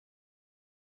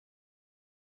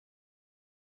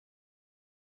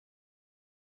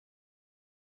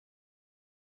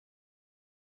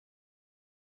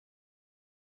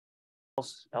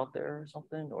else out there or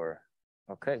something? Or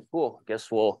okay, cool.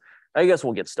 I guess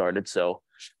we'll get started. So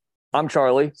I'm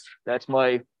Charlie. That's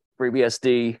my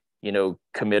FreeBSD,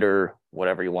 committer,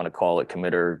 whatever you want to call it,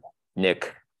 committer,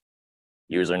 nick,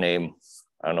 username.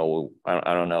 I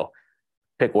don't know.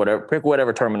 Pick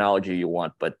whatever terminology you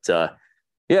want. But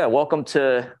yeah, welcome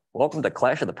to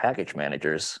Clash of the Package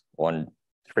Managers on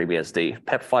FreeBSD,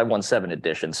 PEP 517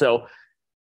 edition. So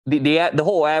the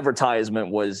whole advertisement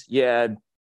was,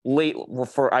 late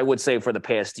I would say for the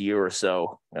past year or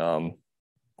so.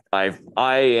 I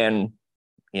and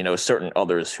certain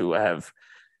others who have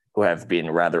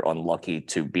been rather unlucky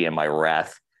to be in my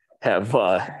wrath have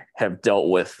dealt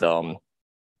with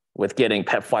getting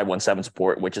PEP 517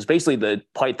 support, which is basically the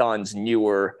Python's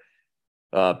newer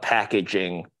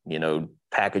packaging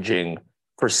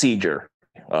procedure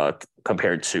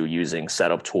compared to using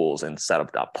setup tools and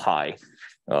setup.py.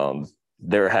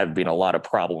 There have been a lot of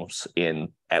problems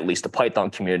in at least the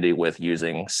Python community with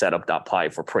using setup.py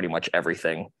for pretty much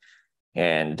everything.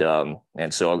 And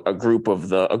so a group of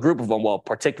them, well,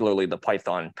 particularly the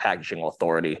Python Packaging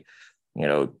Authority,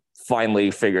 finally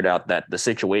figured out that the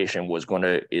situation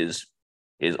is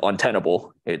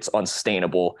untenable. It's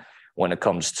unsustainable when it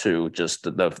comes to just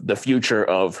the future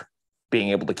of being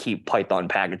able to keep Python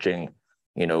packaging,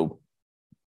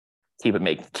 keep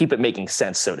it making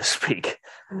sense, so to speak.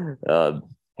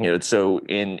 So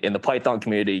in the Python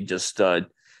community, just there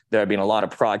have been a lot of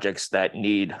projects that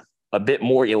need a bit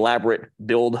more elaborate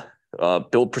build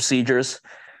procedures.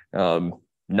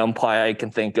 NumPy I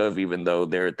can think of, even though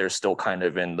they're still kind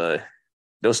of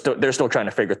they're still trying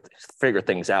to figure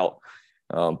things out.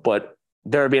 But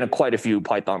there have been quite a few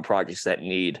Python projects that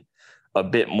need a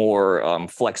bit more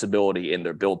flexibility in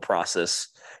their build process,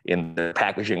 in the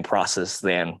packaging process,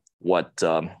 than what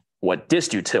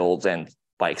distutils and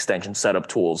by extension setup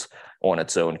tools on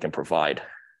its own can provide.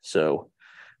 So,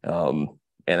 and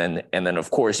then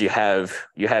of course you have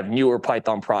newer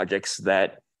Python projects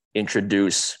that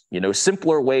introduce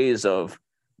simpler ways of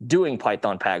doing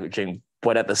Python packaging,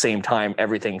 but at the same time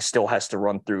everything still has to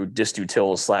run through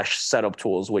distutils/setup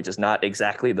tools, which is not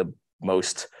exactly the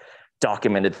most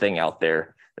documented thing out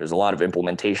there. There's a lot of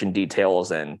implementation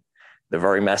details and they're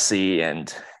very messy,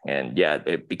 and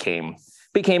it became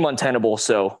untenable.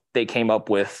 So they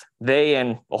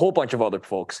and a whole bunch of other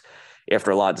folks,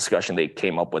 after a lot of discussion, they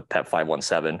came up with PEP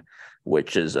 517,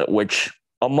 which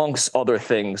amongst other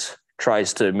things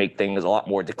tries to make things a lot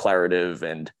more declarative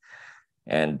and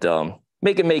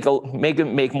make it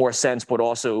make more sense, but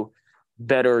also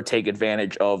better take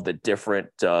advantage of the different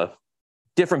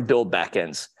build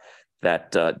backends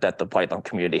that the Python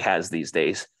community has these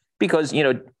days, because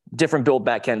different build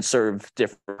backends serve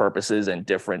different purposes and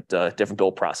different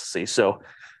build processes. So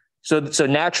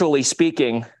naturally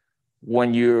speaking,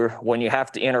 when you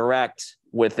have to interact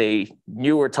with a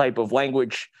newer type of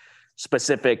language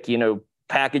specific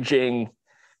packaging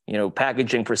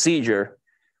procedure,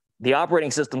 the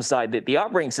operating system side, the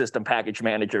operating system package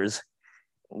managers,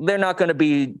 they're not going to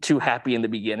be too happy in the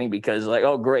beginning, because like,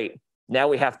 oh great, now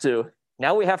we have to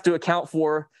account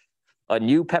for a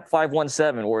new PEP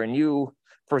 517 or a new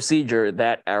procedure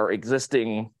that our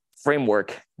existing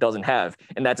framework doesn't have.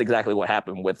 And that's exactly what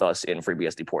happened with us in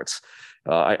FreeBSD ports.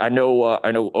 I know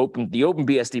the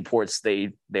OpenBSD ports,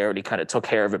 they already kind of took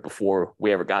care of it before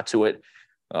we ever got to it.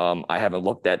 I haven't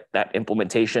looked at that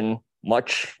implementation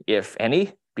much, if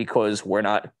any, because we're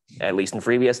not, at least in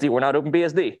FreeBSD, we're not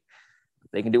OpenBSD.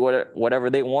 They can do whatever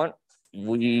they want.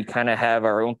 We kind of have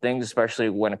our own things, especially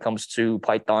when it comes to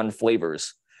Python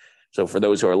flavors. So for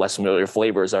those who are less familiar,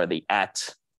 flavors are the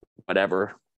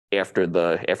whatever after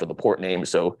the port name.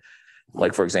 So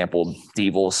like, for example,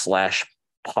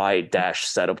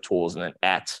 devel/py-setup tools, and then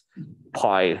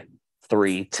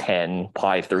 @py310,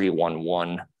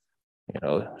 py311,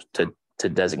 to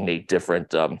designate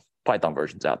different Python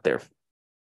versions out there.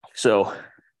 So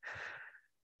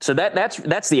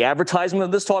that's the advertisement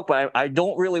of this talk, but I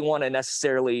don't really want to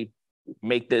necessarily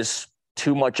make this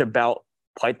too much about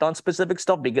Python specific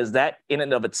stuff, because that in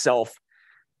and of itself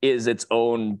is its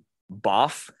own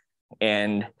BOF,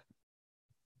 and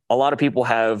a lot of people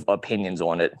have opinions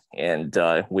on it, and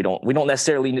we don't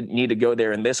necessarily need to go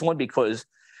there in this one, because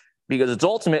it's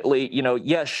ultimately,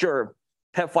 sure,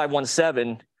 PEP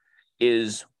 517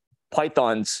 is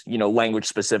Python's language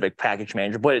specific package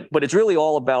manager, but it's really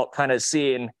all about kind of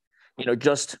seeing,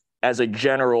 just as a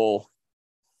general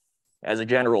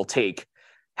take,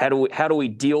 how do we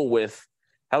deal with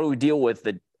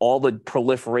all the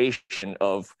proliferation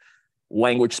of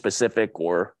language specific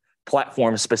or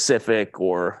platform specific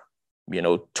or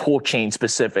tool chain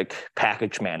specific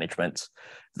package management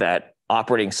that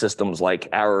operating systems like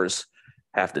ours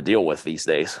have to deal with these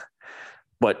days.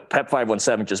 But PEP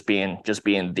 517 just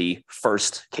being the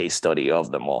first case study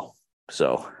of them all.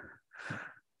 So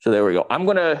there we go.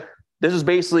 This is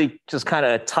basically just kind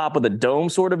of top of the dome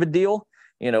sort of a deal.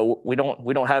 You know, we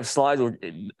don't have slides.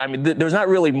 I mean, there's not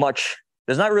really much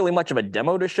of a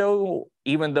demo to show,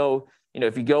 even though, you know,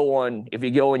 if you go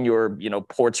in your, you know,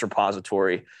 ports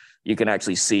repository, you can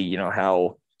actually see, you know,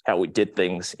 how we did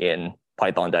things in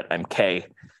python.mk,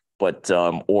 but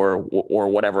or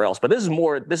whatever else. But this is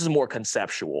more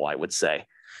conceptual, I would say,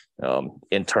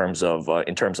 in terms of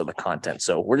the content.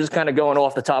 So we're just kind of going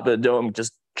off the top of the dome,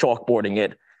 just chalkboarding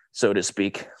it, so to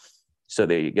speak. So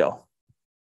there you go.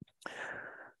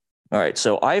 All right,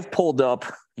 so I've pulled up,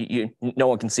 no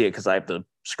one can see it because I have the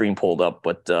screen pulled up,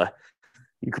 but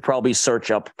you could probably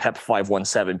search up PEP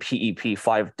 517, PEP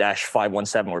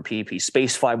 5-517, or PEP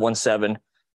space 517.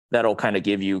 That'll kind of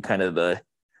give you kind of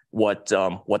what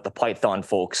the Python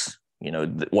folks, you know,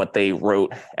 what they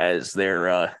wrote as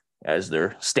their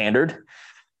standard.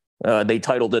 They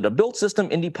titled it a build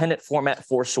system independent format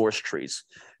for source trees.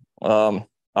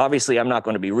 Obviously, I'm not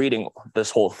going to be reading this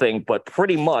whole thing, but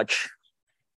pretty much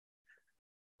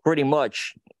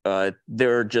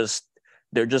they're just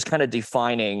kind of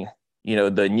defining, you know,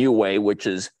 the new way, which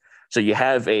is, so you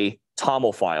have a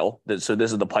TOML file. So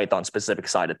this is the Python specific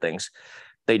side of things.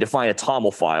 They define a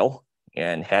TOML file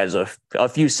and has a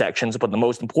few sections, but the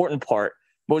most important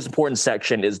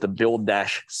section is the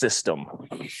build-system.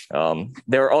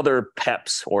 There are other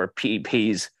PEPs or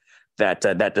PEPs that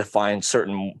define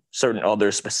certain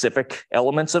other specific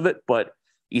elements of it, but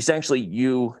essentially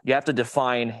you have to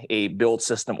define a build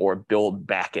system or build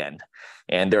backend.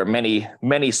 And there are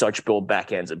many such build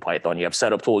backends in Python. You have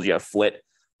setup tools, you have Flit,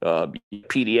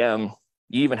 PDM,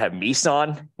 you even have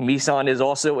Meson. Meson is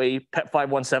also a PEP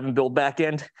 517 build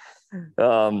backend.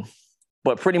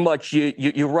 But pretty much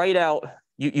you write out,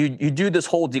 you do this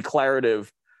whole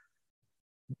declarative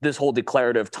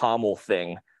TOML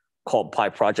thing called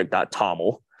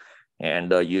pyproject.toml,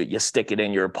 and you stick it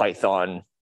in your Python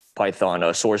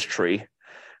source tree,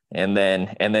 and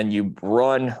then you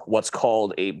run what's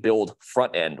called a build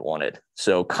front end on it.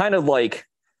 So kind of like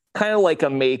a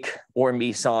make or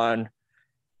Meson,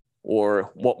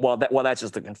 or that's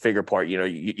just the configure part. You know,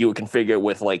 you would configure it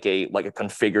with like a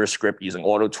configure script using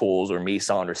auto tools or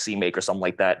Meson or CMake or something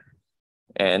like that,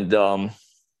 and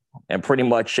pretty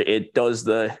much it does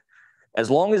as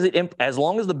long as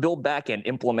the build backend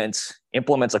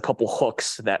implements a couple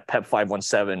hooks that PEP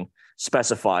 517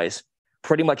 specifies,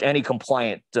 pretty much any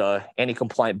compliant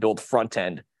build front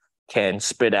end can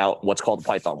spit out what's called the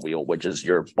Python wheel, which is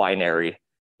your binary.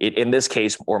 In this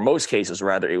case, or most cases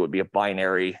rather, it would be a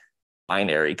binary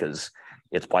because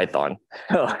it's Python.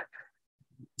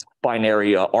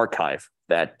 Binary archive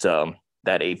that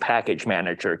a package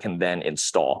manager can then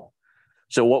install.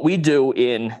 So what we do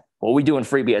in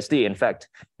FreeBSD, in fact,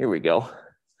 here we go.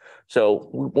 So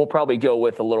we'll probably go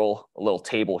with a little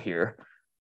table here.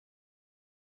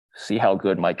 See how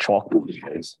good my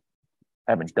chalkboard is.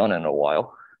 I haven't done it in a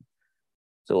while.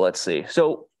 So let's see.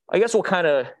 So I guess we'll kind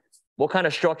of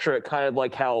structure it kind of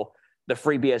like how the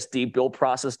FreeBSD build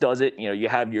process does it. You know, you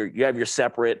have your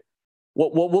separate.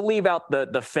 We'll leave out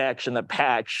the fetch and the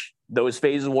patch, those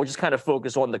phases. We'll just kind of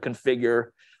focus on the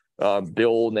configure,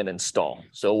 build, and install.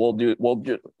 So we'll do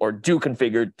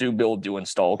configure, do build, do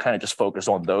install. Kind of just focus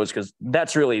on those because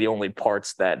that's really the only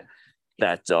parts that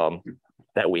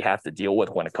we have to deal with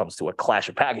when it comes to a clash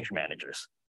of package managers.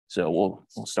 So we'll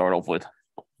start off with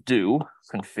do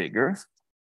configure.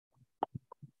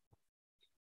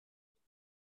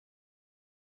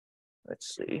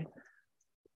 Let's see.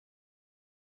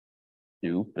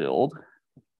 Do build.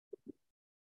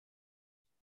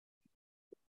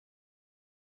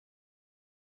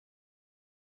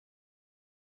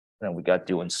 Then we got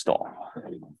do install.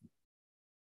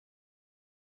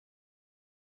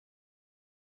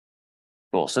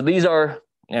 Cool. So these are,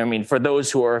 I mean, for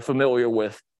those who are familiar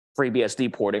with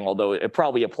FreeBSD porting, although it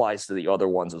probably applies to the other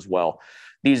ones as well,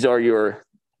 these are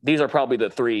probably the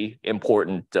three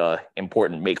important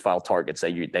makefile targets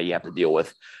that you have to deal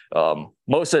with.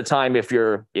 Most of the time, if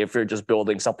you're just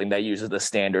building something that uses the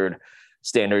standard,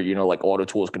 you know, like auto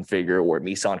tools configure or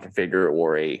Meson configure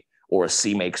or a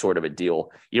CMake sort of a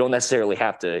deal, you don't necessarily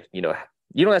have to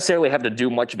do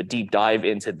much of a deep dive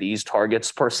into these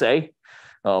targets per se.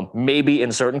 Maybe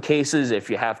in certain cases,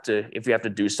 if you have to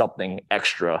do something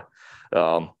extra,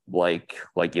 like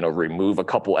you know, remove a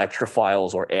couple extra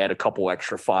files or add a couple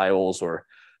extra files or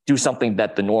do something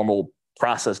that the normal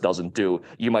process doesn't do,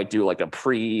 you might do like a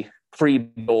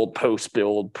pre-build,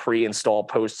 post-build, pre-install,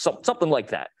 post, something like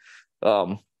that.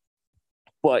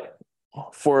 But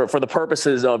for the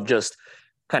purposes of just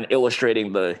kind of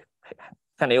illustrating the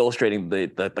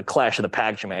clash of the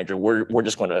package manager, we're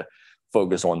just going to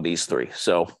focus on these three.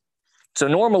 So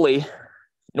normally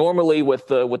with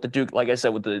the Duke, like I said,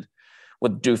 with Duke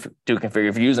configure,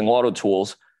 if you're using auto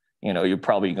tools, you're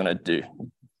probably going to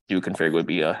do configure would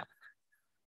be a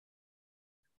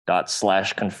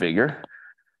 ./configure,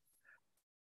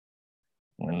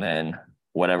 and then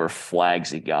whatever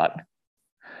flags you got.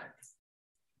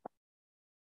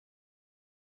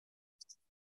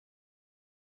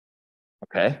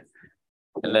 Okay.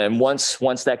 And then once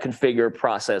that configure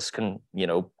process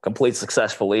completes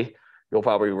successfully, you'll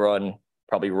probably run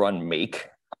make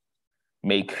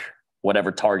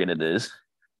whatever target it is.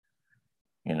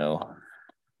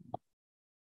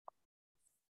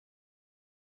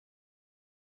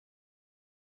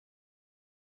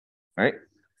 All right,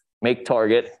 make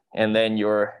target, and then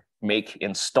your make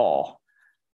install.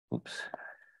 Oops.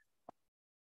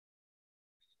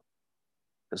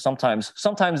 Sometimes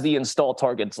the install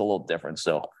target's a little different.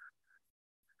 So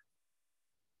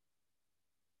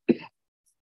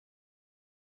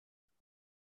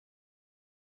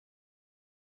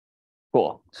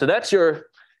cool. So that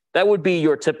would be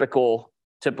your typical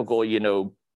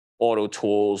auto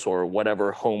tools or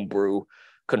whatever homebrew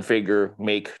configure,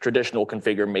 make, traditional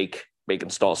configure, make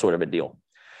install sort of a deal.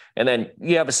 And then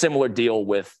you have a similar deal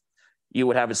with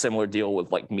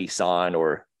like Meson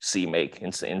or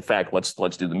CMake. In fact, let's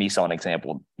do the Meson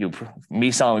example.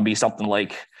 Meson would be something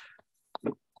like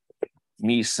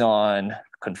Meson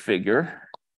configure,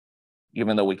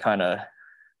 even though we kind of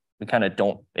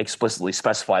don't explicitly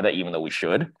specify that, even though we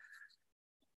should.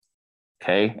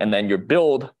 Okay, and then your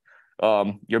build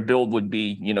would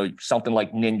be something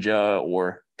like Ninja,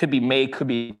 or could be Make, could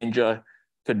be Ninja,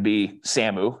 could be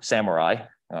Samurai,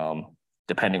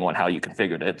 depending on how you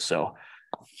configured it. So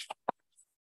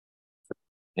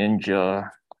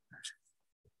Ninja,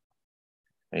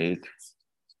 Make.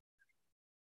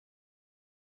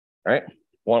 All right,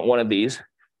 one of these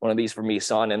for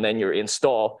Meson, and then your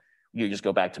install, you just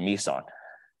go back to Meson.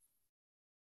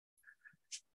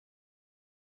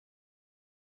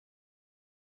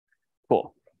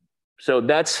 Cool. So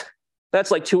that's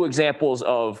like two examples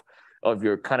of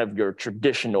your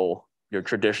traditional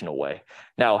way.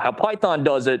 Now, how Python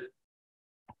does it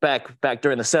back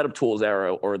during the setup tools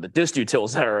era or the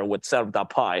distutils era with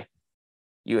setup.py,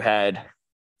 you had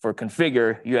for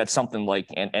configure, you had something like,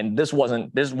 and this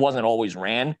wasn't always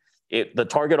ran. The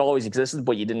target always existed,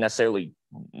 but you didn't necessarily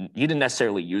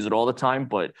use it all the time.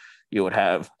 But you would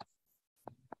have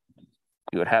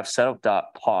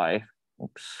setup.py.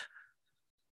 Oops.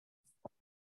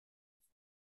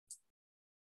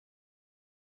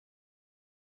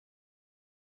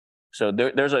 So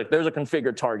there's a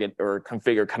configure target or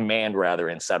configure command rather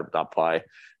in setup.py.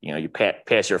 You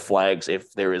pass your flags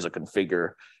if there is a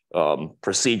configure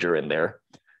procedure in there,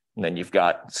 and then you've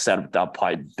got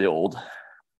setup.py build.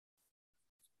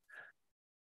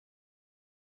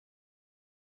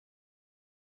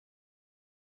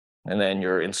 And then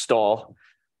your install,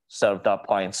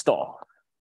 setup.py install.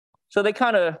 So they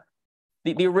kind of,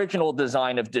 the original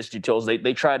design of distutils,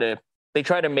 they try to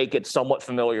make it somewhat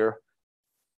familiar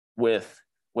with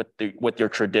your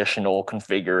traditional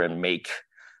configure and make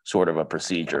sort of a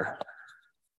procedure.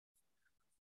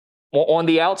 Well, on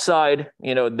the outside,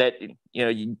 on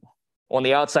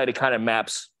the outside, it kind of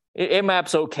maps. It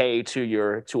maps okay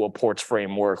to a ports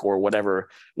framework or whatever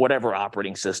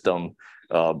operating system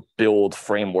build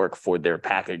framework for their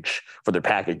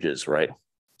packages, right?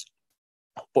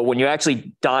 But when you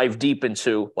actually dive deep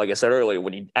into, like I said earlier,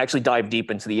 when you actually dive deep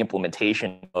into the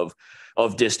implementation of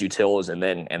distutils, and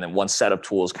then once setup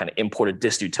tools kind of imported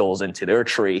distutils into their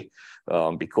tree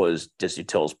because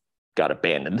distutils got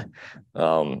abandoned,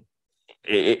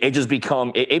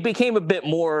 it became a bit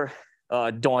more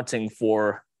daunting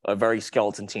for a very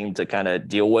skeleton team to kind of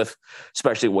deal with,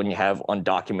 especially when you have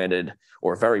undocumented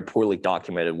or very poorly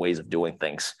documented ways of doing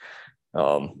things.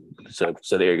 So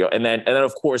there you go. And then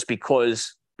of course,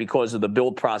 because of the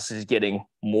build process getting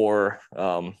more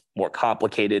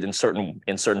complicated in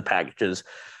certain packages,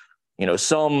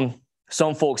 some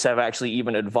folks have actually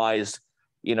even advised,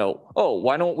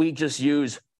 why don't we just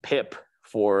use PEP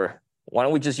for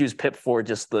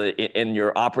just in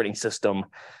your operating system,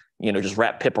 just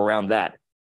wrap PEP around that.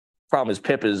 Problem is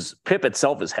PEP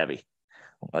itself is heavy.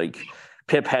 Like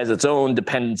PEP has its own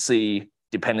dependency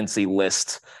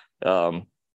list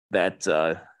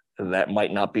that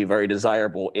might not be very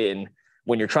desirable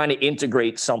when you're trying to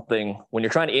integrate something. When you're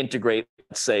trying to integrate,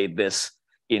 let's say, this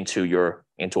into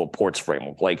a ports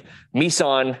framework. Like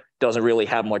Meson doesn't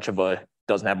have much of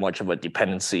a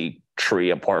dependency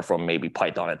tree apart from maybe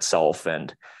Python itself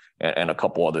and a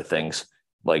couple other things.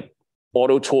 Like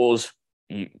auto tools,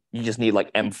 you just need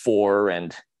like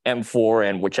M4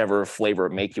 and whichever flavor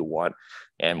of make you want.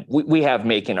 And we have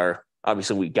make in our,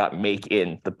 obviously we got make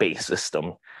in the base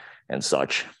system and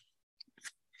such.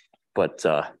 But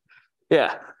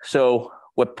yeah, so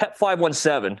with PEP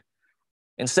 517,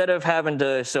 instead of having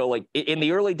to, so like in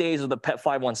the early days of the PEP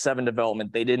 517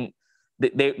 development,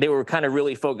 they were kind of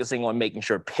really focusing on making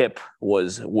sure PIP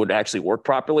would actually work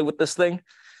properly with this thing,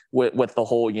 with the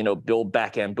whole, build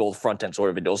backend, build front end sort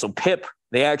of a deal. So PIP,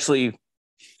 they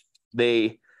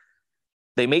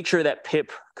made sure that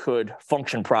PIP could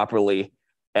function properly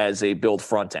as a build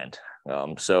front end.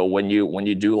 So when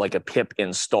you do like a PIP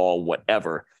install,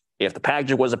 whatever, if the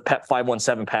package was a PEP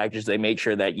 517 package, they made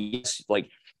sure that like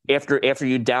after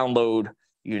you download,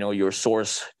 your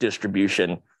source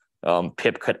distribution,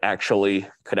 PIP could actually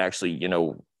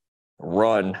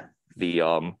run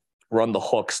the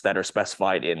hooks that are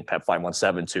specified in PEP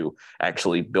 517 to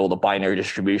actually build a binary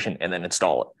distribution and then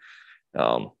install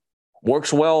it.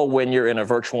 Works well when you're in a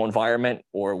virtual environment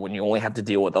or when you only have to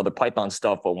deal with other Python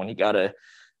stuff, but when you gotta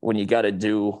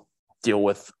deal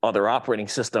with other operating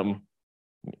system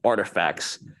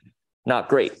artifacts, not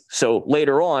great. So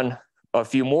later on, a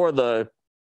few more of the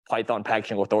Python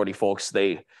packaging authority folks,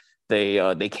 they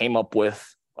came up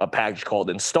with a package called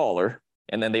installer,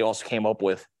 and then they also came up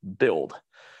with build.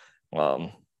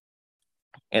 And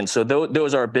so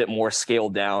those are a bit more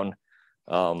scaled down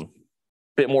than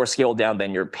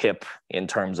your PIP in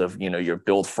terms of, your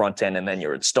build front end and then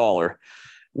your installer,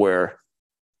 where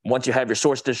once you have your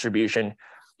source distribution,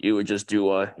 you would just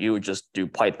do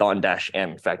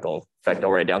Python-M. In fact, I'll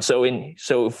write it down.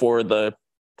 So for the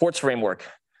ports framework,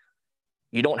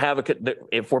 you don't have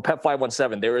if for PEP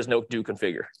 517, there is no do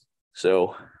configure.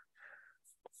 So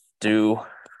do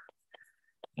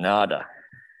nada.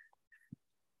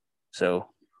 So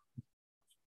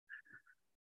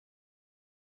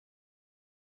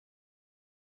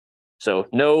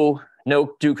no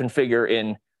do configure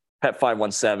in PEP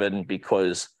 517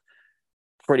 because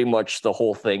pretty much the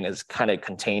whole thing is kind of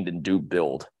contained in do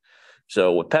build.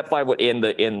 So with PEP 5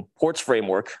 in ports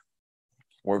framework,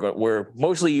 we're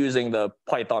mostly using the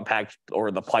Python package or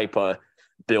the pipe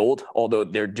build, although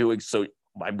they're doing so.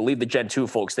 I believe the Gen 2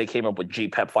 folks, they came up with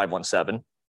GPEP 517,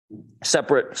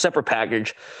 separate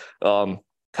package. Kind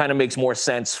of makes more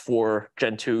sense for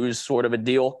Gen 2's sort of a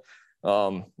deal.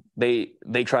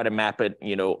 They try to map it,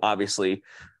 obviously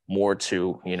more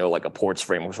to, like a ports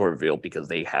framework sort of deal because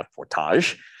they have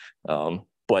portage.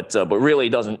 But really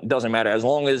it doesn't matter as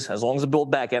long as the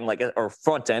build backend or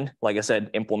front end, like I said,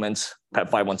 implements PEP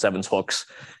 517's hooks.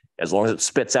 As long as it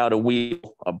spits out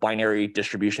a binary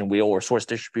distribution wheel or source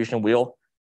distribution wheel,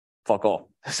 fuck all.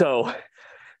 So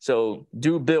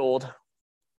do build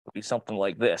would be something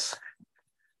like this.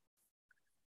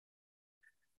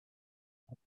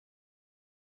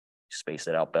 Space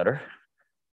it out better.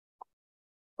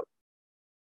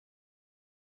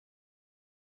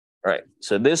 All right,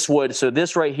 so this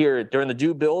right here, during the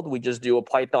do build, we just do a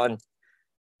Python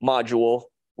module.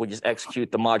 We just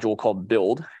execute the module called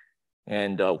build.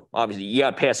 And obviously you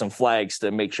got to pass some flags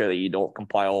to make sure that you don't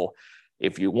compile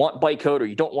if you want bytecode or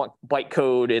you don't want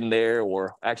bytecode in there,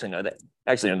 or actually no,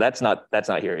 that's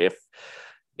not here.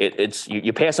 If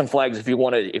you pass some flags if you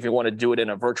want to do it in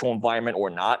a virtual environment or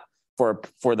not.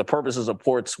 For the purposes of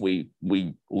ports, we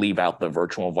leave out the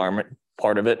virtual environment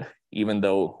part of it, even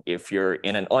though if you're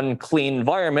in an unclean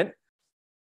environment,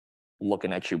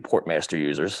 looking at you portmaster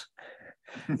users,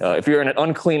 if you're in an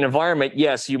unclean environment,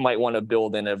 yes, you might want to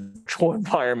build in a virtual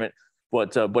environment,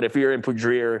 but if you're in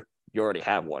Poudre, you already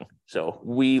have one. So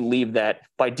we leave that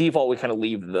by default. We kind of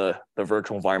leave the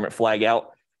virtual environment flag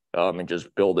out and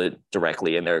just build it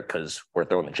directly in there because we're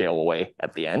throwing the jail away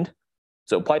at the end.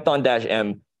 So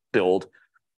Python-M build,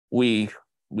 we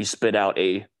spit out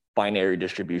a binary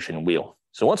distribution wheel.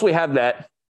 So once we have that,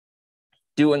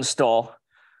 do install,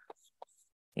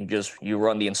 you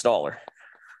run the installer.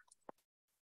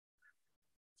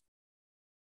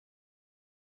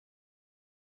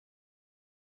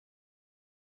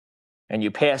 And you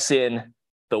pass in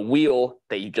the wheel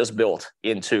that you just built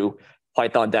into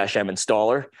Python-M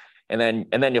installer. And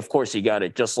then of course you got to,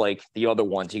 just like the other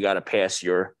ones, you got to pass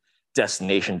your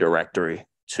destination directory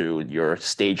to your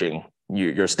staging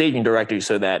directory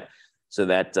so that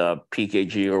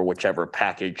PKG or whichever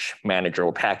package manager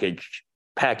or package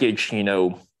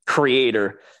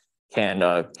creator can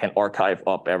archive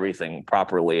up everything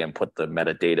properly and put the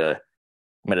metadata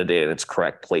in its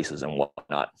correct places and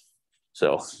whatnot.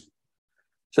 So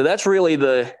that's really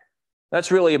about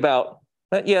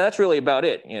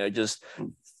it. Just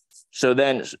So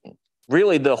then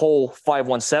really the whole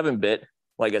 517 bit,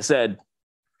 like I said,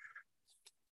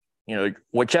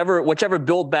 whichever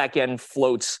build backend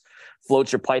floats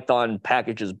your Python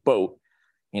package's boat,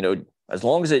 as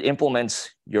long as it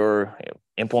implements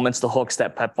the hooks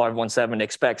that PEP 517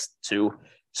 expects to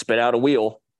spit out a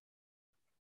wheel,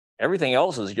 everything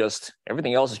else is just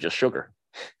sugar.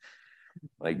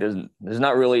 Like there's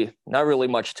not really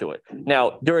much to it.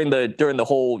 Now during the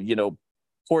whole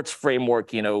ports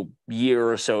framework year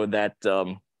or so that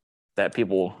there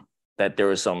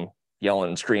was some yelling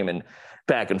and screaming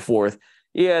back and forth.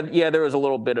 Yeah, there was a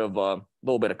little bit of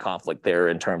conflict there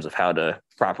in terms of how to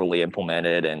properly implement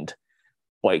it and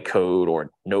bytecode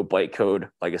or no bytecode.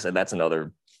 Like I said, that's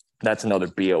another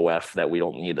BOF that we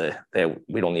don't need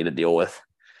to deal with.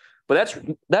 But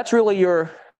that's really your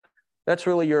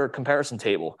comparison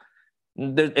table.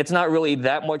 It's not really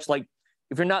that much. Like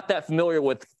if you're not that familiar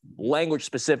with language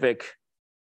specific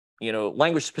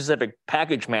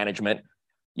package management,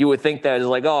 you would think that is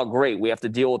like, oh great, we have to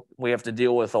deal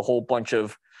with a whole bunch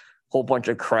of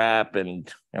crap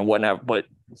and whatnot. But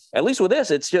at least with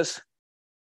this, it's just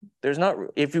there's not,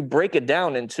 if you break it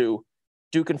down into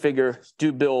do configure,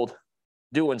 do build,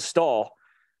 do install,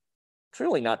 it's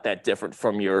really not that different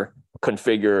from your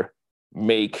configure,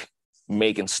 make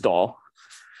install.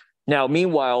 Now,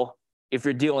 meanwhile, if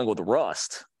you're dealing with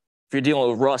Rust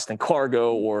and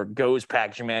Cargo or Go's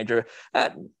packaging manager,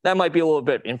 that might be a little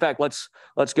bit. In fact, let's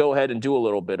go ahead and do a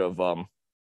little bit of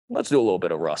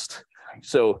Rust.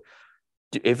 So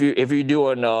if you're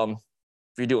doing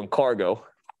Cargo,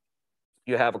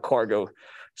 you have a Cargo.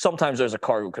 Sometimes there's a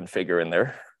Cargo configure in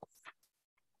there.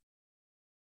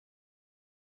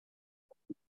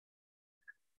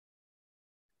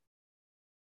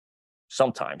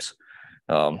 Sometimes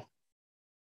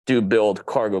do build,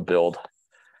 Cargo build,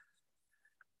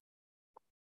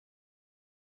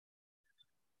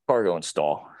 Cargo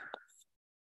install.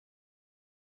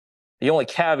 The only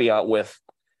caveat with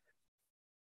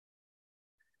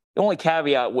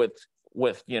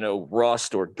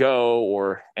Rust or Go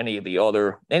or any of the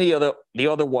other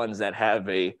ones that have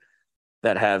a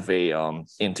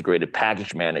integrated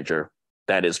package manager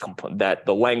that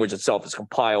the language itself is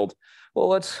compiled. Well,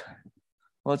 let's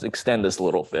extend this a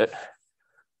little bit.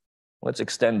 Let's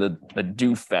extend the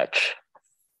do fetch.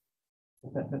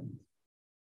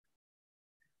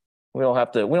 We don't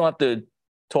have to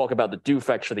talk about the do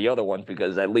fetch for the other ones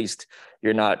because at least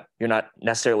you're not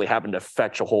necessarily having to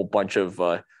fetch a whole bunch of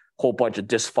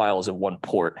disk files in one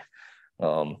port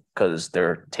because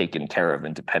they're taken care of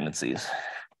in dependencies.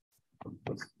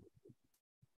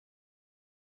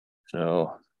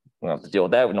 So we don't have to deal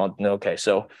with that. Okay,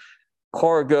 so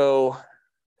Cargo.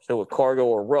 So with Cargo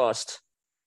or Rust,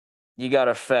 you got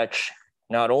to fetch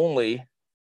not only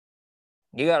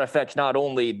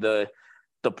the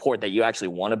port that you actually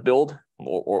want to build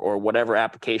or whatever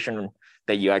application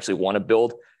that you actually want to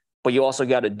build, but you also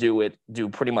got to do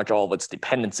pretty much all of its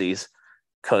dependencies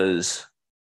because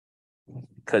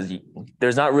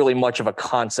there's not really much of a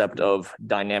concept of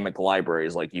dynamic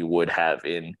libraries like you would have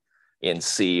in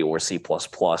C or C++.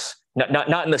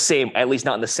 Not in the same, at least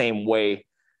not in the same way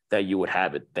that you would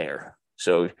have it there.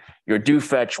 So your do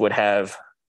fetch would have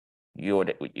you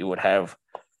would have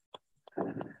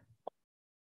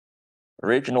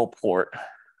original port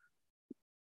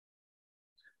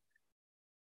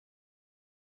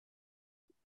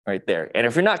right there. And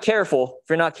if you're not careful,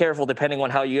 depending on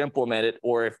how you implement it,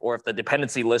 or if the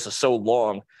dependency list is so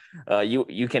long,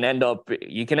 you can end up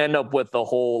with the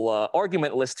whole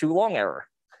argument list too long error.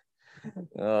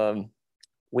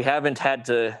 We haven't had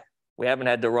to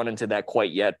run into that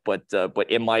quite yet, but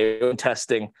in my own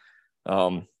testing,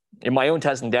 to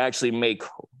actually make,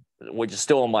 which is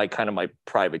still in my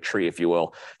private tree, if you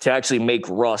will, to actually make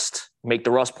the Rust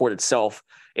port itself,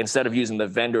 instead of using the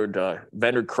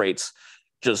vendor crates,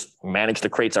 just manage the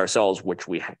crates ourselves, which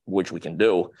we can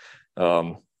do.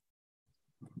 I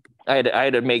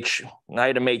had to make sure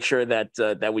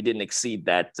that we didn't exceed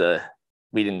that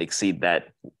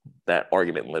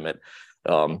argument limit.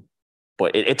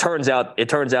 But it turns out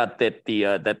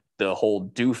that the whole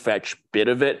do fetch bit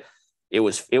of it, it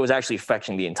was actually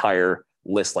fetching the entire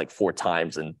list like 4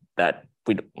 times, and that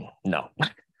no.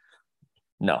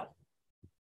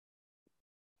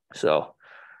 So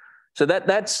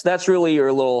that's really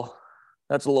a little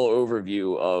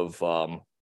overview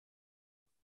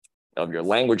of your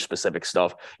language specific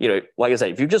stuff. Like I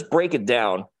said, if you just break it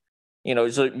down,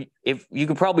 so if you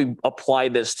could probably apply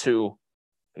this to,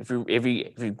 if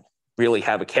you really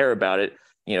have a care about it,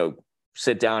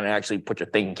 sit down and actually put your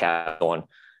thinking cap on,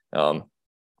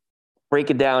 break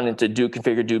it down into do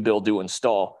configure, do build, do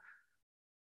install.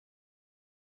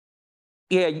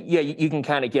 you can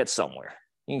kind of get somewhere.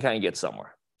 You can kind of get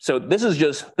somewhere. So this is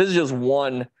just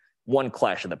one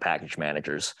clash of the package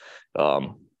managers.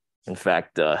 In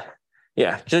fact,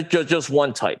 just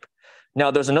one type. Now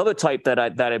there's another type that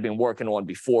I've been working on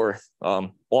before.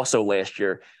 Also last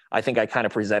year, I think I kind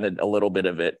of presented a little bit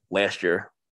of it last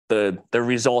year. The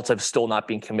results have still not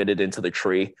been committed into the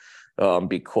tree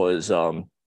because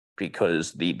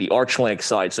the Arch Linux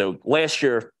side. So last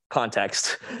year,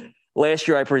 context. Last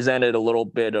year I presented a little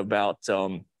bit about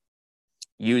about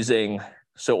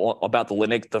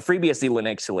the FreeBSD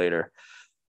Linuxulator,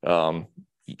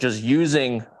 just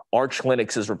using Arch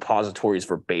Linux's repositories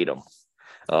verbatim,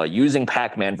 using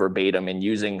Pacman verbatim, and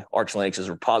using Arch Linux's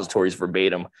repositories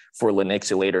verbatim for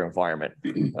Linuxulator environment.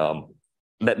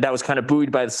 That was kind of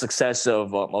buoyed by the success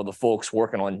of the folks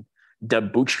working on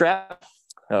Deb Bootstrap,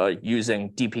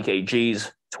 using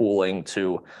DPKG's tooling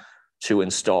to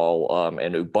install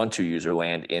an Ubuntu user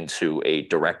land into a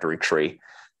directory tree.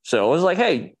 So I was like,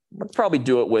 hey, let's probably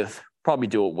do it with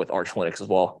Arch Linux as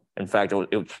well. In fact,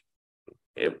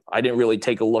 I didn't really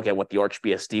take a look at what the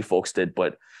ArchBSD folks did,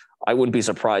 but I wouldn't be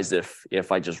surprised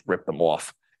if I just ripped them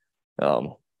off.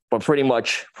 But pretty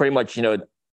much,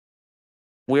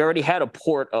 we already had a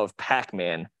port of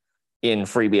Pacman in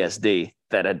FreeBSD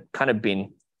that had kind of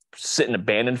been sitting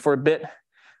abandoned for a bit.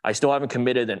 I still haven't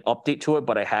committed an update to it,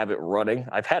 but I have it running.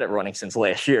 I've had it running since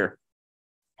last year,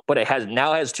 but it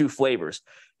now has two flavors.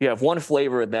 You have one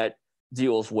flavor that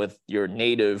deals with your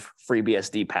native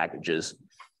FreeBSD packages,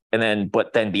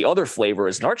 but then the other flavor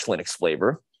is an Arch Linux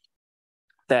flavor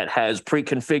that has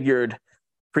pre-configured,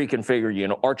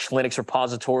 Arch Linux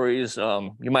repositories.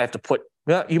 You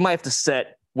might have to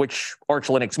set which Arch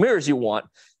Linux mirrors you want.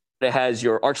 It has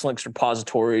your Arch Linux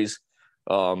repositories.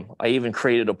 I even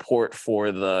created a port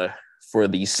for the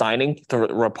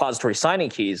repository signing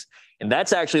keys, and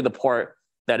that's actually the part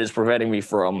that is preventing me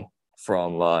from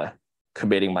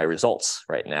committing my results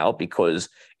right now, because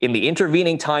in the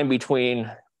intervening time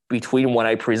between when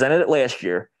I presented it last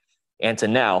year and to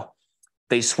now,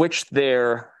 they switched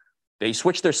their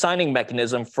signing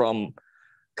mechanism from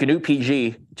GNU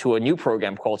PG to a new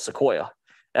program called Sequoia.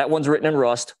 That one's written in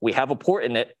Rust. We have a port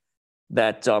in it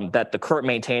that the current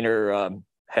maintainer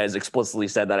has explicitly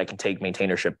said that I can take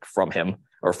maintainership from him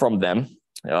or from them.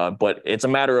 But it's a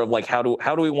matter of like, how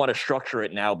do we want to structure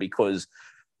it now? Because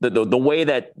the way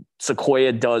that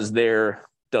Sequoia does their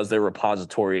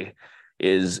repository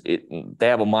is they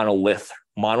have a monolith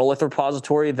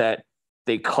repository that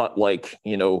they cut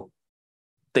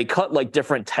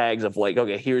different tags of like,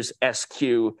 okay, here's SQ,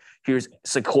 here's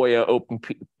Sequoia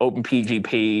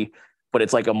OpenPGP, but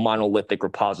it's like a monolithic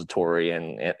repository,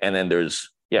 and then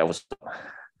there's Is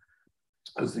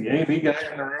the AV guy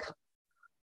in the room?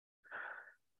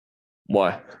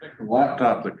 Why? The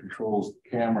laptop that controls the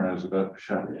camera is about to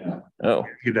shut down. Oh,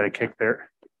 Give that a kick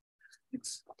there.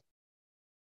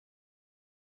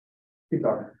 Keep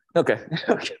talking. okay.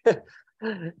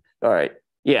 All right.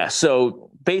 Yeah.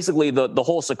 So basically, the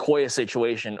whole Sequoia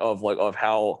situation of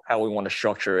how we want to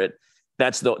structure it.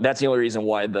 That's the only reason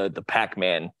why the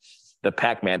Pacman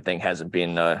thing hasn't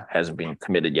been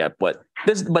committed yet. But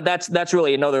that's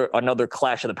really another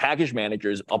clash of the package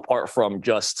managers apart from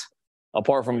just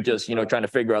trying to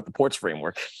figure out the ports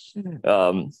framework.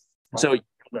 So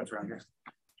That's around here.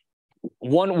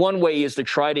 one way is to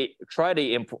try to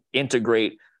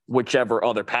integrate whichever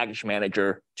other package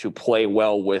manager to play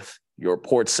well with your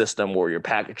port system or your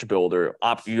package builder,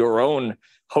 your own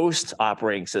host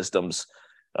operating systems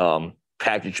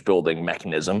package building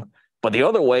mechanism. But the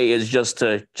other way is just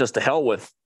to hell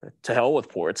with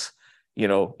ports.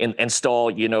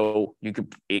 Install.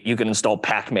 You can install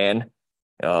Pacman.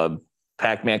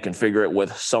 Pacman, configure it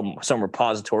with some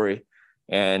repository,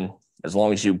 and as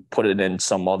long as you put it in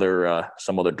some other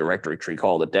directory tree,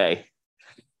 call it a day.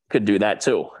 Could do that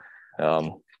too.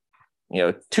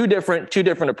 Two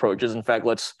different approaches. In fact,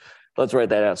 let's write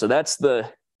that out. So there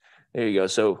you go.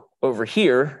 So over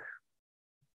here,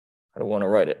 I don't want to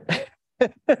write it.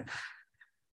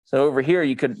 So over here,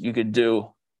 you could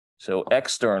do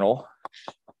external.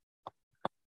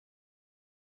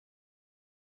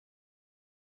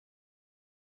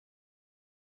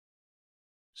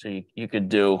 So you could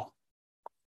do.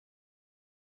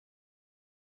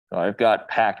 So I've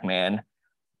got Pacman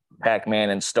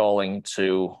installing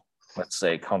to, let's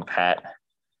say, compat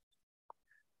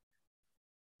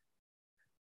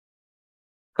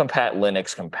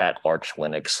Linux, compat Arch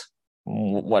Linux,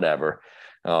 whatever.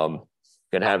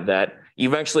 Could have that.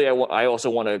 Eventually, I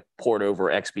also want to port over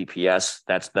XBPS.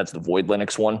 That's the Void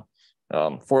Linux one.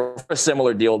 For a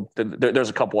similar deal, there's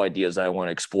a couple ideas I want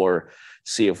to explore,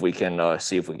 see if we can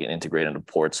integrate into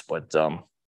ports. But so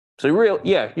you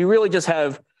really just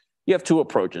have two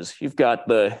approaches. You've got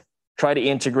the try to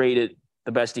integrate it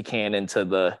the best you can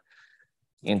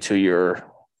into your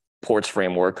ports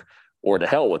framework, or to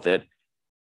hell with it.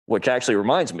 Which actually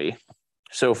reminds me,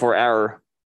 so for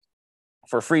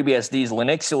FreeBSD's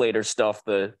Linuxulator stuff,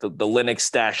 the Linux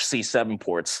stash C7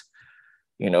 ports,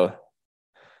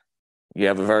 you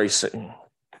have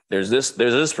there's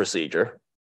this procedure.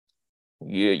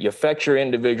 You fetch your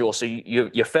individual, so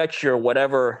you fetch your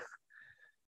whatever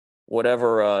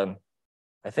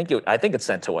I think it's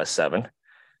sent to S7.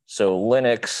 So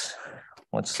Linux,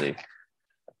 let's see,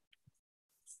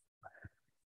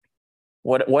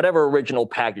 whatever original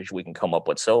package we can come up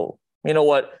with. So you know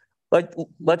what?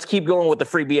 Let's keep going with the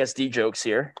FreeBSD jokes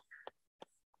here.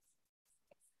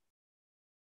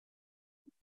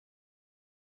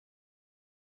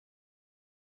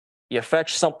 You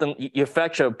fetch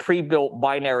a pre-built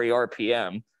binary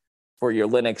RPM for your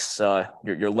Linux,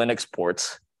 your Linux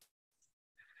ports.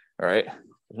 All right,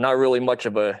 not really much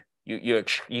of a you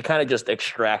kind of just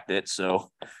extract it.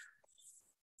 So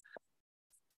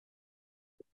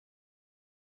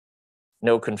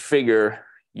no configure.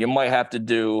 You might have to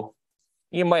do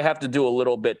a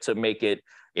little bit to make it,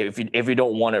 if you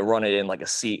don't want to run it in like a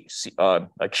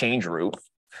change root.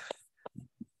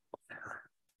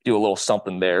 Do a little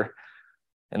something there,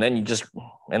 and then you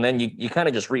kind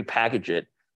of just repackage it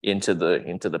into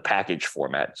the package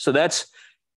format. So that's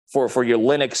for your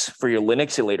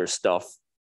Linuxulator stuff.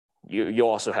 You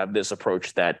also have this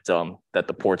approach that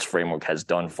the ports framework has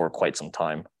done for quite some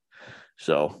time.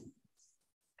 So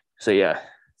yeah,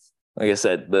 like I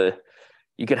said,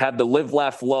 you could have the live,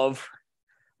 laugh, love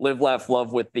with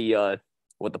the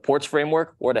ports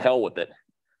framework, or to hell with it.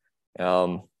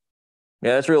 Yeah,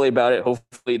 that's really about it.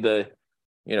 Hopefully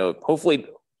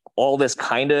all this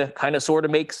kind of sort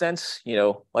of makes sense.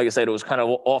 Like I said, it was kind of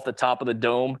off the top of the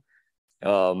dome,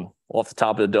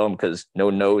 because no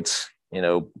notes,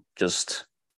 just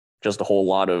a whole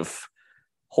lot of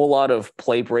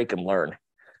play, break, and learn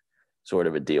sort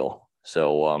of a deal.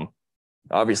 So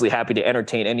obviously happy to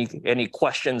entertain any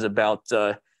questions about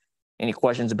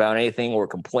anything, or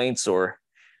complaints, or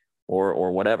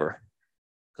whatever.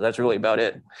 So that's really about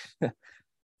it.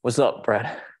 What's up,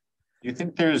 Brad? Do you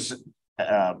think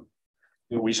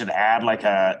we should add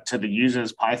to the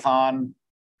uses Python,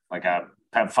 like a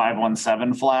PEP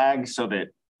 517 flag, so that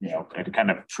it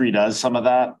kind of pre-does some of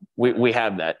that? We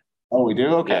have that. Oh, we do?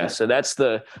 Okay. Yeah, so that's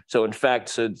in fact,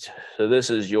 so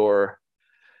this is your,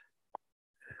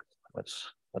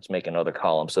 let's make another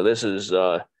column. So this is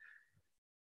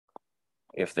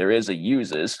if there is a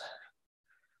uses.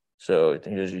 So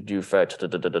you do fetch.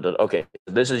 Okay,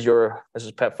 this is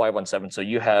PEP 517. So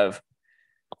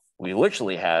we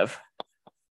literally have.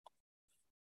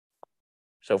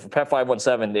 So for PEP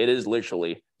 517, it is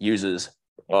literally uses.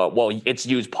 It's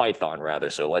use Python rather.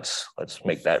 So let's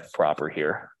make that proper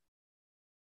here.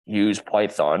 Use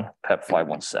Python PEP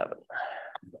 517.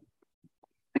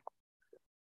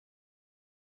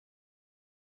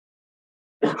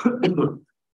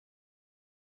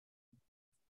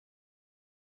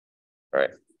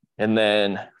 Right. And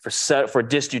then for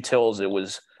distutils, it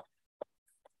was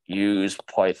use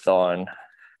Python.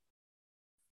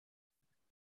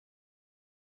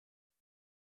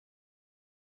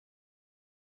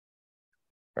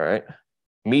 All right.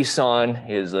 Meson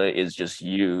is just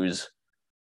uses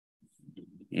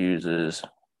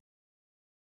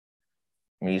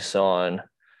Meson.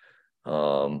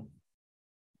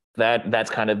 That's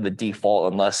kind of the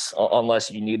default,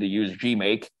 unless you need to use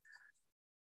gmake.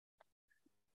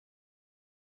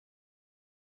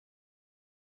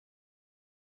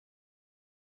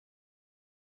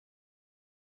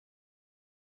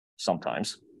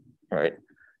 Sometimes, right?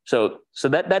 So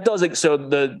that does, so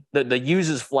the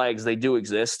uses flags, they do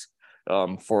exist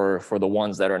for the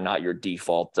ones that are not your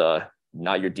default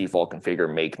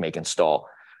configure, make install.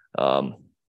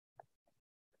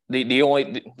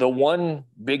 The one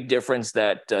big difference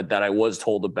that I was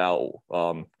told about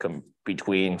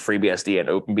between FreeBSD and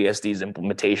OpenBSD's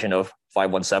implementation of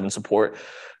 517 support,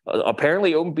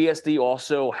 apparently OpenBSD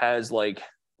also has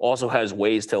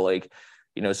ways to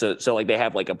so like they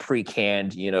have like a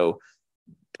pre-canned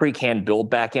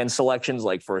build backend selections,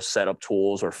 like for setup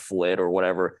tools or FLIT or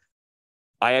whatever.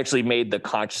 I actually made the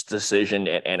conscious decision,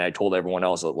 and I told everyone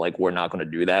else that we're not going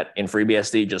to do that in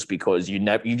FreeBSD, just because you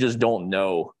just don't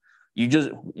know.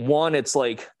 It's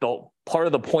like the part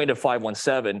of the point of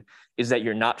 517 is that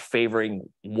you're not favoring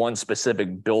one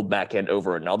specific build backend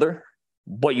over another,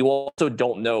 but you also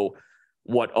don't know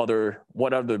what other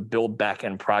build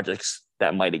backend projects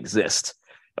that might exist,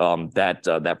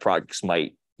 that projects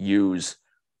might use,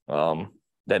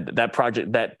 that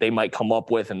project that they might come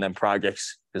up with, and then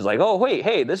projects is like, oh wait,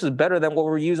 hey, this is better than what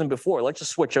we were using before. Let's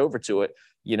just switch over to it,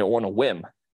 on a whim.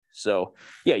 So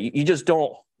yeah, you just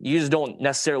don't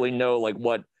necessarily know like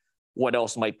what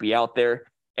else might be out there,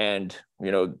 and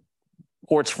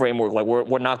ports framework, like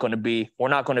we're not going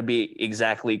to be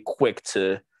exactly quick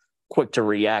to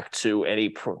react to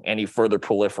any further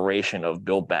proliferation of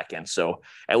build backend. So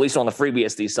at least on the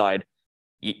FreeBSD side,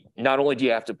 not only do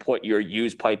you have to put your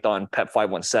use Python PEP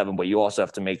 517, but you also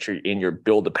have to make sure in your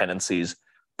build dependencies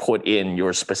put in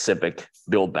your specific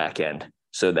build backend,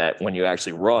 so that when you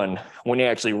actually run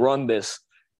this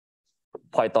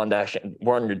Python dash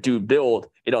run your do build,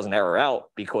 it doesn't error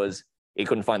out because it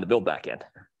couldn't find the build backend.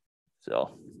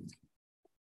 So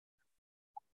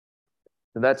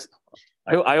that's,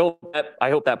 I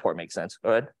hope that part makes sense.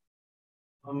 Go ahead.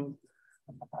 In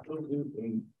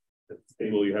the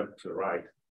table you have to the right,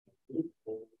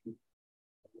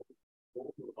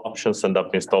 options end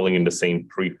up installing in the same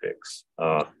prefix,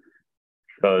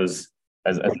 because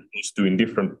as opposed to in a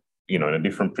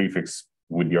different prefix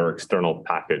with your external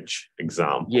package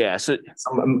exam. Yeah. So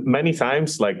many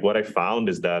times, like what I found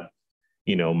is that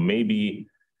maybe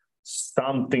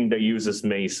something that uses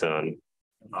Mason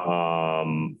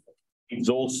is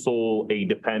also a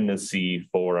dependency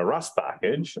for a Rust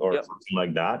package or something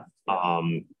like that.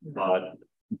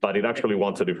 But it actually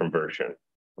wants a different version.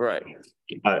 Right.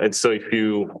 And so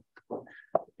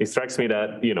it strikes me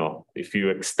that, if you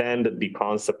extend the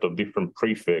concept of different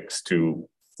prefix to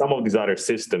some of these other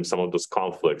systems, some of those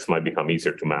conflicts might become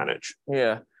easier to manage.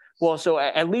 Yeah. Well, so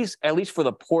at least for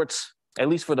the ports,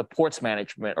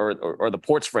 management or the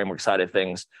ports framework side of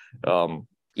things,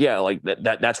 like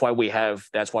that's why we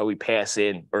pass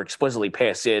in or explicitly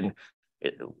pass in,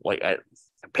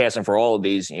 passing for all of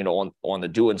these, on the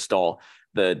do install,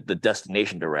 the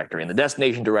destination directory, and the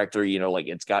destination directory,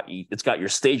 it's got your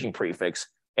staging prefix,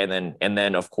 and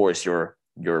then of course your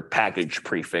package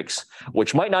prefix,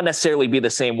 which might not necessarily be the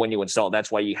same when you install.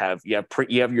 That's why you have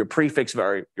your prefix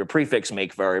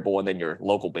make variable, and then your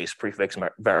local based prefix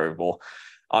variable.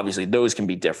 Obviously, those can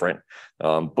be different,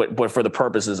 but for the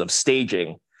purposes of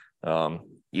staging,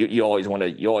 you always want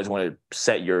to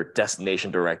set your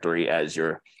destination directory as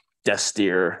your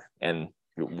destier and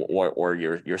or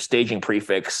your staging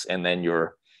prefix, and then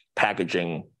your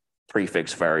packaging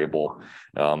prefix variable,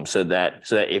 so that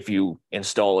if you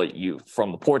install it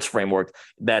from the ports framework,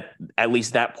 that at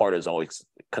least that part is always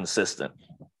consistent.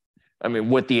 I mean,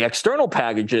 with the external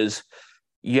packages,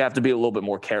 you have to be a little bit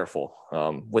more careful.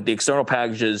 With the external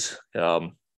packages,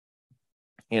 so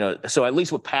at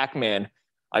least with Pacman,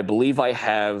 I believe I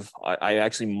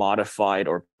actually modified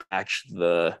or patched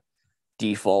the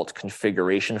default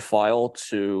configuration file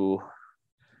to.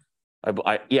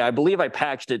 I believe I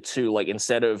patched it to, like,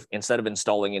 instead of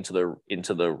installing into the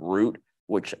root,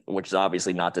 which is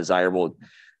obviously not desirable.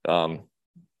 I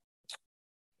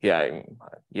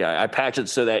patched it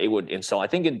so that it would install. I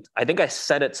think I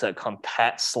set it to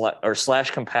compat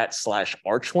 /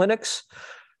 arch Linux.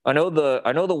 I know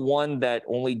the one that's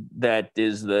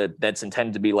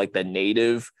intended to be like the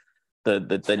native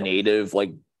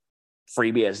like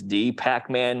FreeBSD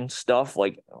Pacman stuff.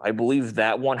 Like, I believe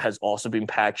that one has also been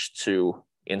patched to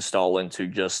install into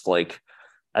just like,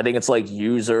 I think it's like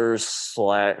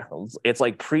it's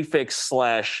like prefix /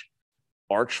 arch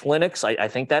Linux. I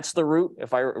think that's the root,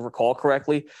 if I recall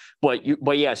correctly. But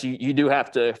yes, you do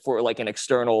have to, for like an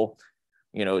external,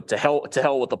 to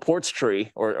hell with the ports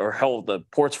tree or hell with the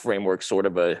ports framework sort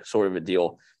of a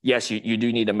deal. Yes, you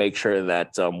do need to make sure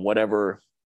that whatever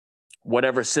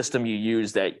system you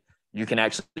use, that you can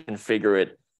actually configure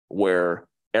it where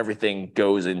everything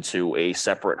goes into a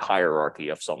separate hierarchy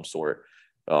of some sort.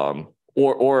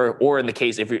 Or in the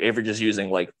case, if you're just using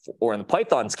or in the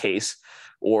Python's case,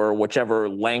 or whichever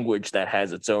language that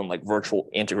has its own like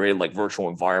integrated virtual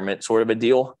environment sort of a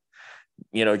deal,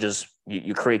 just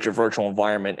you create your virtual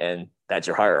environment and that's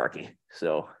your hierarchy.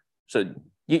 So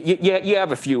you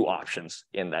have a few options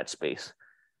in that space.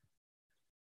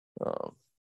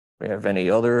 We have any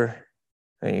other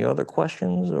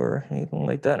questions or anything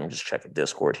like that? I'm just checking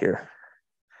Discord here.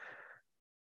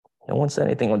 No one said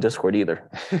anything on Discord either.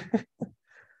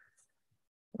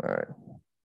 All right.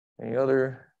 Any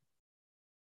other?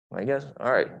 I guess.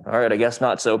 All right. I guess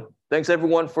not. So thanks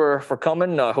everyone for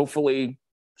coming. Hopefully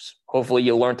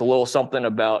you learned a little something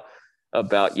about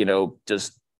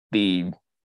just the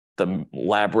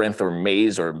labyrinth or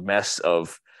maze or mess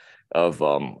of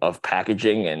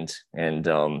packaging and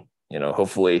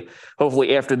hopefully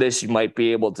after this, you might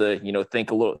be able to,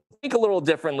 think a little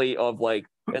differently of like,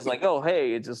 it's like, oh,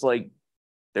 hey, it's just like,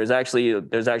 there's actually a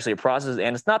process,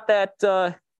 and it's not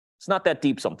that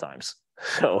deep sometimes.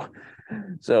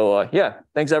 So yeah,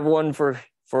 thanks everyone for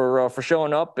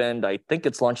showing up, and I think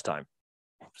it's lunchtime.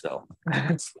 So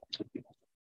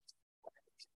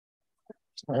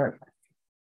all right.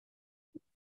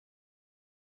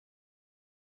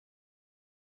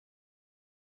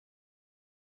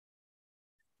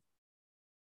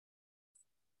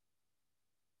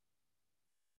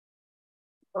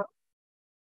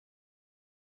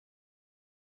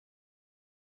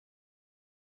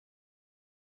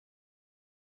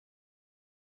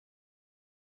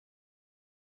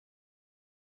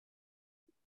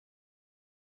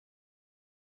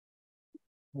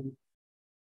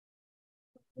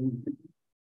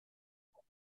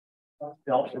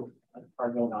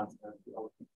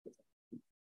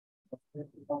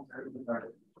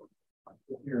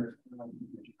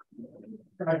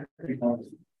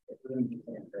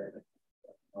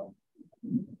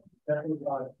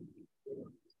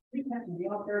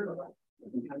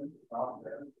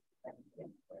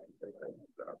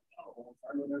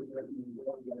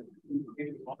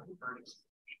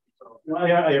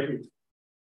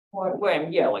 Well,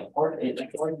 yeah, like partly,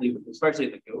 especially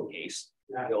in the Go case,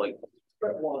 I feel like,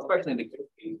 well, especially in the Go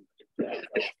case,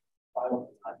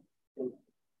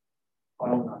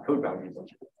 code boundaries.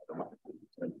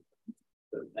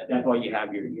 That's why you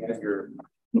have your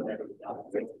whatever,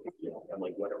 and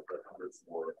like whatever the numbers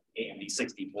for AMD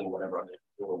 64, whatever on it,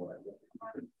 or whatever.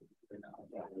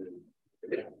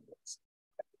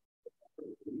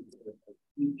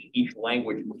 Each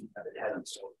language has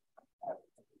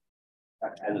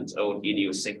its own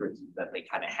idiosyncrasies that they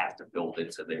kind of have to build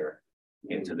into their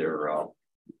 /package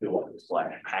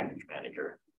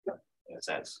manager in a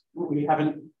sense. We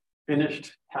haven't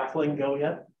finished tackling Go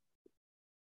yet.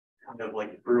 Kind of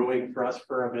like brewing for us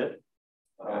for a bit.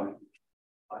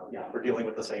 Yeah, we're dealing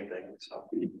with the same thing. So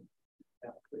yeah.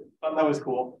 That was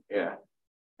cool. Yeah.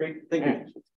 Great. Thank you.